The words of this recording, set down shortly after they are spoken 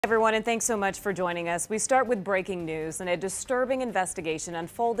Everyone, and thanks so much for joining us. We start with breaking news and a disturbing investigation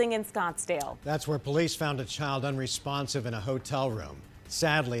unfolding in Scottsdale. That's where police found a child unresponsive in a hotel room.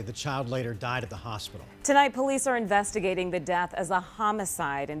 Sadly, the child later died at the hospital. Tonight, police are investigating the death as a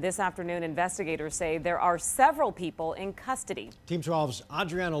homicide, and this afternoon, investigators say there are several people in custody. Team 12's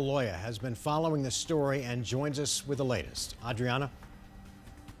Adriana Loya has been following the story and joins us with the latest. Adriana?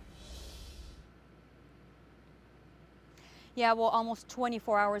 Yeah, well, almost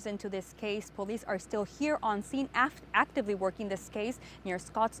 24 hours into this case, police are still here on scene actively working this case near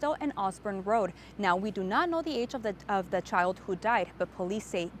Scottsdale and Osborne Road. Now, we do not know the age of the child who died, but police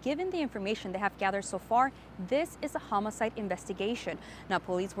say, given the information they have gathered so far, this is a homicide investigation. Now,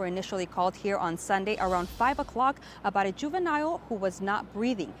 police were initially called here on Sunday around 5 o'clock about a juvenile who was not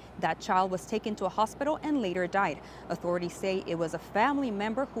breathing. That child was taken to a hospital and later died. Authorities say it was a family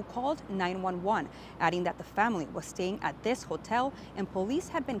member who called 911, adding that the family was staying at this hotel and police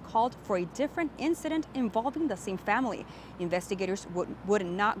had been called for a different incident involving the same family. Investigators would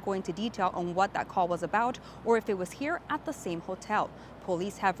not go into detail on what that call was about or if it was here at the same hotel.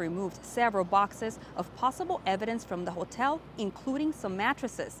 Police have removed several boxes of possible evidence from the hotel, including some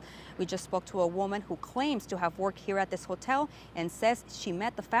mattresses. We just spoke to a woman who claims to have worked here at this hotel and says she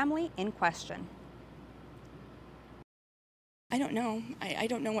met the family in question. I don't know. I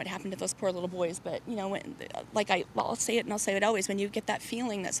don't know what happened to those poor little boys, but you know, I'll say it and I'll say it always, when you get that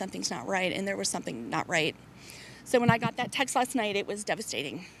feeling that something's not right, and there was something not right. So when I got that text last night, it was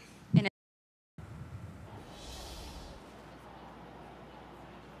devastating.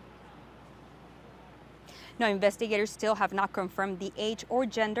 Now, investigators still have not confirmed the age or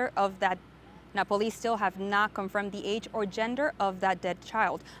gender of that. Now, police still have not confirmed the age or gender of that dead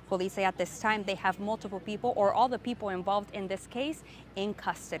child. Police say at this time they have multiple people or all the people involved in this case in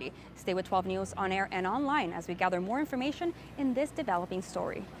custody. Stay with 12 News on air and online as we gather more information in this developing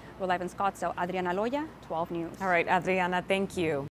story. We're live in Scottsdale. Adriana Loya, 12 News. All right, Adriana, thank you.